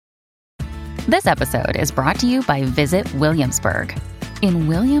This episode is brought to you by Visit Williamsburg. In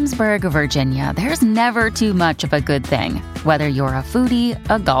Williamsburg, Virginia, there's never too much of a good thing. Whether you're a foodie,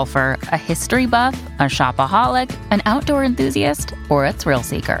 a golfer, a history buff, a shopaholic, an outdoor enthusiast, or a thrill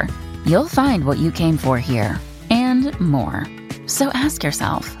seeker, you'll find what you came for here and more. So ask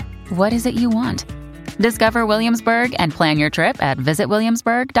yourself, what is it you want? Discover Williamsburg and plan your trip at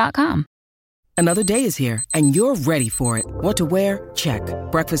visitwilliamsburg.com. Another day is here, and you're ready for it. What to wear? Check.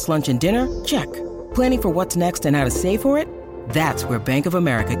 Breakfast, lunch, and dinner? Check. Planning for what's next and how to save for it? That's where Bank of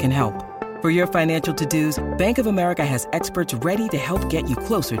America can help. For your financial to-dos, Bank of America has experts ready to help get you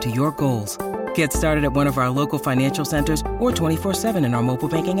closer to your goals. Get started at one of our local financial centers or 24/7 in our mobile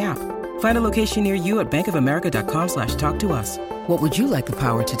banking app. Find a location near you at bankofamerica.com/talktous. What would you like the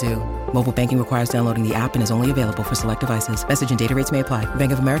power to do? Mobile banking requires downloading the app and is only available for select devices. Message and data rates may apply.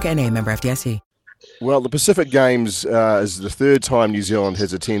 Bank of America N.A., member FDIC. Well, the Pacific Games is the third time New Zealand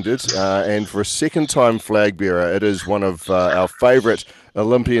has attended, and for a second-time flag bearer, it is one of our favourite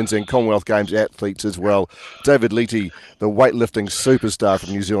Olympians and Commonwealth Games athletes as well. David Liti, the weightlifting superstar from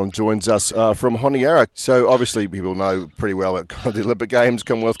New Zealand, joins us from Honiara. So obviously people know pretty well about the Olympic Games,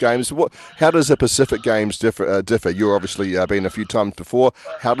 Commonwealth Games. How does the Pacific Games differ? You're obviously been a few times before.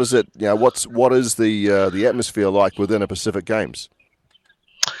 How does it? What is the atmosphere like within a Pacific Games?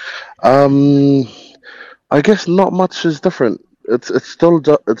 I guess not much is different. It's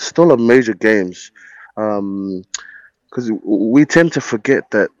still a major games, because we tend to forget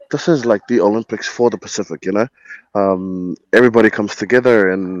that this is like the Olympics for the Pacific. Everybody comes together,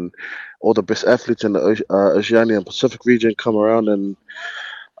 and all the best athletes in the Oceania and Pacific region come around and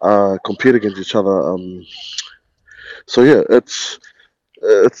compete against each other. So yeah, it's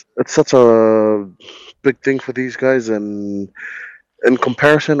such a big thing for these guys, and in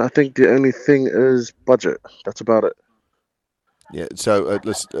comparison, I think the only thing is budget. That's about it. Yeah, so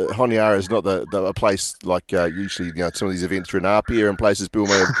Honiara is not a place like usually some of these events are in Apia and places people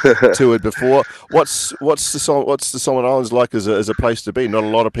may have toured before. What's the Solomon Islands like as a place to be? Not a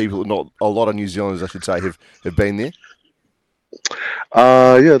lot of people, not a lot of New Zealanders, I should say, have been there.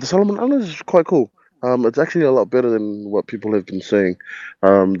 Yeah, the Solomon Islands is quite cool. It's actually a lot better than what people have been saying.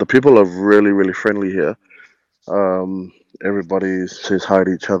 The people are really, really friendly here. Everybody says hi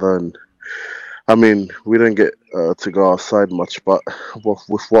to each other, and I mean, we don't get to go outside much, but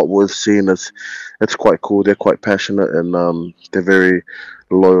with what we've seen, it's quite cool. They're quite passionate, and they're very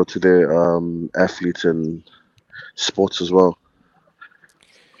loyal to their athletes and sports as well.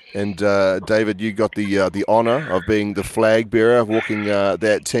 And David, you got the honour of being the flag bearer, walking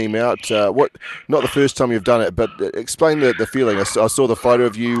that team out. Not the first time you've done it, but explain the feeling. I saw the photo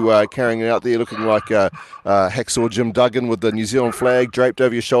of you carrying it out there, looking like Hacksaw Jim Duggan with the New Zealand flag draped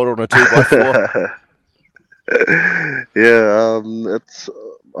over your shoulder on a 2x4. Yeah, it's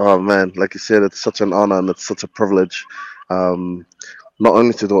man, like you said, it's such an honour and it's such a privilege. Not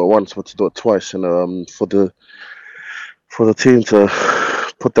only to do it once, but to do it twice, and for the team to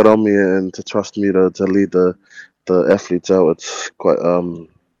put that on me and to trust me to lead the athletes out, it's quite a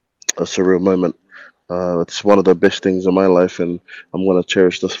surreal moment. It's one of the best things in my life, and I'm going to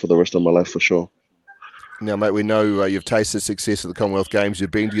cherish this for the rest of my life for sure. Now, mate, we know you've tasted success at the Commonwealth Games. You've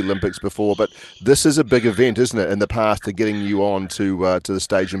been to the Olympics before, but this is a big event, isn't it, in the past to getting you on to the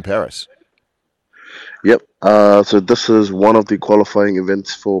stage in Paris? Yep. So this is one of the qualifying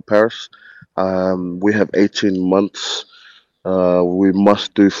events for Paris. We have 18 months. We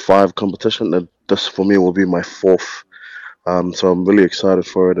must do 5 competitions, and this for me will be my 4th. So I'm really excited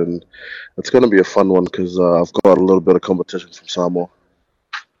for it, and it's going to be a fun one because I've got a little bit of competition from Samoa.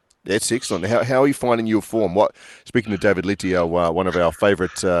 That's excellent. How are you finding your form? Speaking to David Liti, one of our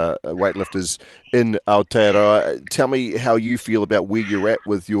favourite weightlifters in Aotearoa, tell me how you feel about where you're at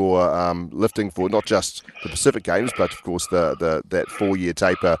with your lifting for not just the Pacific Games, but of course that 4-year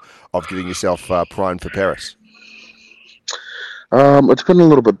taper of getting yourself primed for Paris. It's been a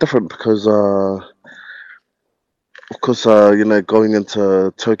little bit different because, of course, going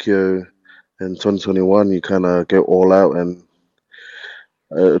into Tokyo in 2021, you kind of go all out, and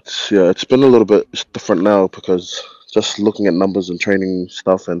it's been a little bit different now because just looking at numbers and training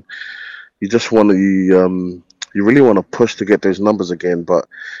stuff, and you just want to you really want to push to get those numbers again, but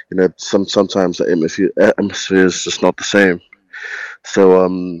sometimes the atmosphere is just not the same. So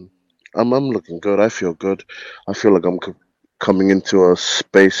I'm looking good. I feel good. I feel like I'm coming into a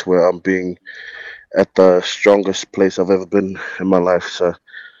space where I'm being at the strongest place I've ever been in my life. So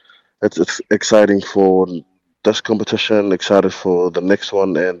it's exciting for this competition, excited for the next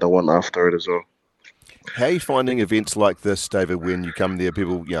one and the one after it as well. How are you finding events like this, David, when you come there,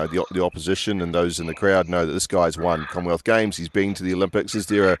 people, the opposition and those in the crowd know that this guy's won Commonwealth Games, he's been to the Olympics. Is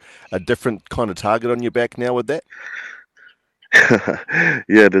there a different kind of target on your back now with that?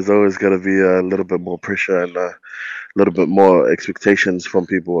 Yeah, there's always got to be a little bit more pressure and a little bit more expectations from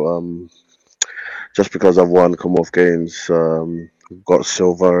people. Just because I've won Commonwealth Games, got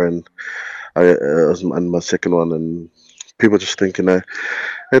silver, and it was my second one, and people just think, he's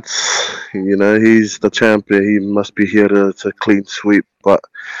the champion. He must be here to clean sweep. But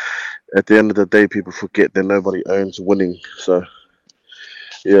at the end of the day, people forget that nobody owns winning. So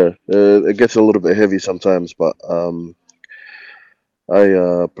yeah, it gets a little bit heavy sometimes, but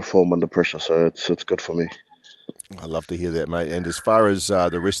I perform under pressure, so it's good for me. I love to hear that, mate. And as far as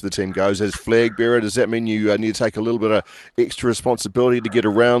the rest of the team goes, as flag bearer, does that mean you need to take a little bit of extra responsibility to get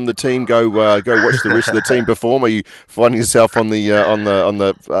around the team? Go watch the rest of the team perform. Are you finding yourself on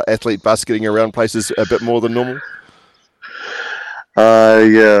the athlete bus, getting around places a bit more than normal?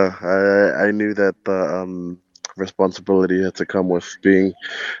 Yeah, I knew that the responsibility had to come with being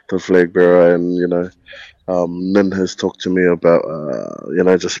the flag bearer, and Nin has talked to me about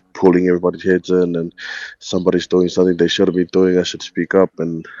just pulling everybody's heads in, and somebody's doing something they shouldn't be doing. I should speak up,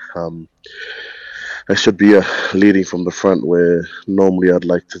 and I should be leading from the front, where normally I'd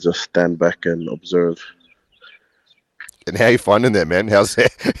like to just stand back and observe. And how are you finding that, man? How's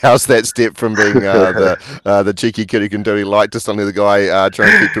that step from being the cheeky kid who can do like to suddenly the guy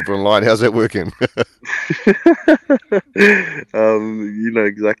trying to keep people in line? How's that working? You know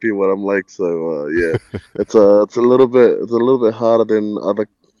exactly what I'm like, so yeah, it's a little bit harder than other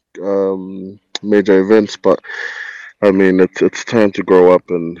major events, but I mean it's time to grow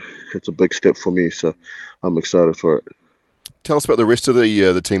up, and it's a big step for me, so I'm excited for it. Tell us about the rest of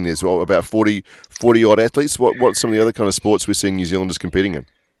the team there as well. About 40 odd athletes. What some of the other kind of sports we're seeing New Zealanders competing in?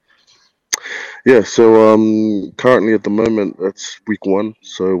 Yeah, so currently at the moment it's week one,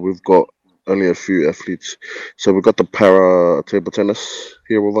 so we've got only a few athletes. So we've got the para table tennis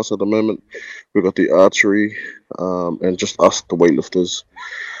here with us at the moment. We've got the archery, and just us, the weightlifters.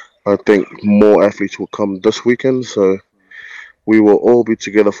 I think more athletes will come this weekend, so we will all be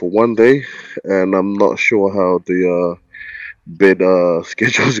together for one day, and I'm not sure how the bid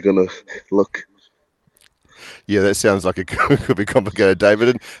schedule is gonna look. Yeah, that sounds like it could be complicated, David.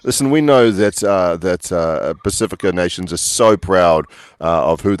 And listen, we know that Pacifica nations are so proud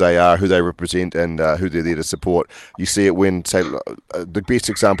of who they are, who they represent, and who they're there to support. You see it when, say, the best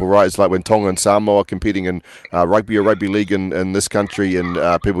example, right, is like when Tonga and Samoa are competing in rugby or rugby league in this country, and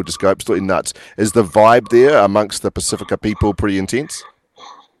people just go absolutely nuts. Is the vibe there amongst the Pacifica people pretty intense?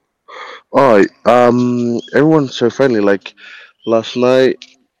 Oh, everyone's so friendly. Like last night,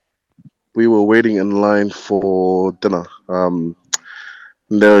 we were waiting in line for dinner.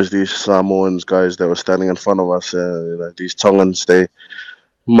 There was these Samoans guys that were standing in front of us. These Tongans, they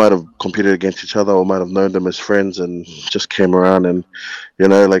might have competed against each other or might have known them as friends, and just came around. And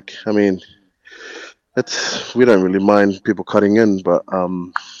I mean, it's we don't really mind people cutting in, but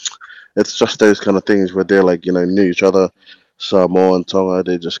it's just those kind of things where they're like knew each other. Samoa and Tonga,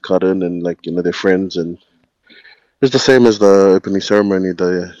 they just cut in, and they're friends, and it's the same as the opening ceremony.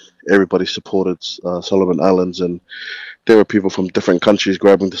 Everybody supported Solomon Islands, and there were people from different countries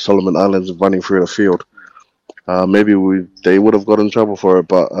grabbing the Solomon Islands and running through the field. Maybe they would have got in trouble for it,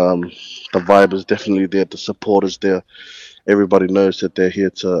 but the vibe is definitely there. The support is there. Everybody knows that they're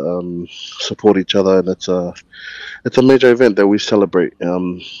here to support each other, and it's a major event that we celebrate.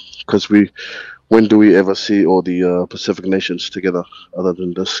 Because when do we ever see all the Pacific nations together other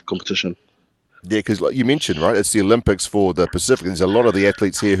than this competition? Yeah, because like you mentioned, right, it's the Olympics for the Pacific. There's a lot of the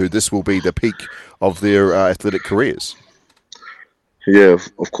athletes here who this will be the peak of their athletic careers. Yeah,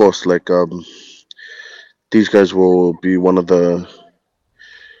 of course. These guys will be one of the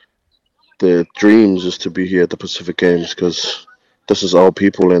dreams is to be here at the Pacific Games, because this is our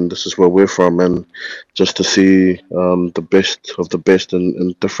people and this is where we're from, and just to see the best of the best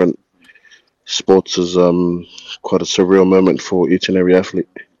in different sports is quite a surreal moment for each and every athlete.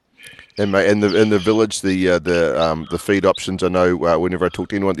 And mate, in the village, the feed options. I know whenever I talk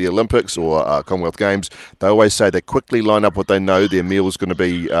to anyone at the Olympics or Commonwealth Games, they always say they quickly line up what they know their meal is going to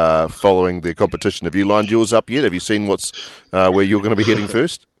be following their competition. Have you lined yours up yet? Have you seen where you're going to be heading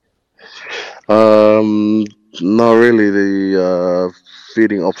first? Not really. The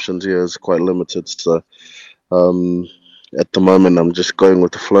feeding options here is quite limited, so at the moment I'm just going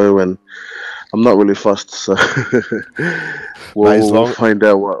with the flow, and I'm not really fussed. So we'll find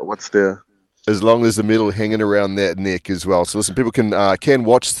out what's there. as long as the medal hanging around that neck as well. So listen, people can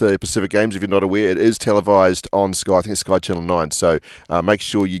watch the Pacific Games if you're not aware. It is televised on Sky. I think it's Sky Channel 9. So make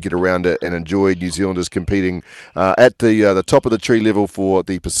sure you get around it and enjoy New Zealanders competing at the top of the tree level for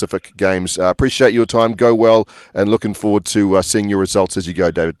the Pacific Games. Appreciate your time. Go well, and looking forward to seeing your results as you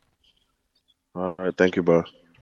go, David. All right, thank you, bro.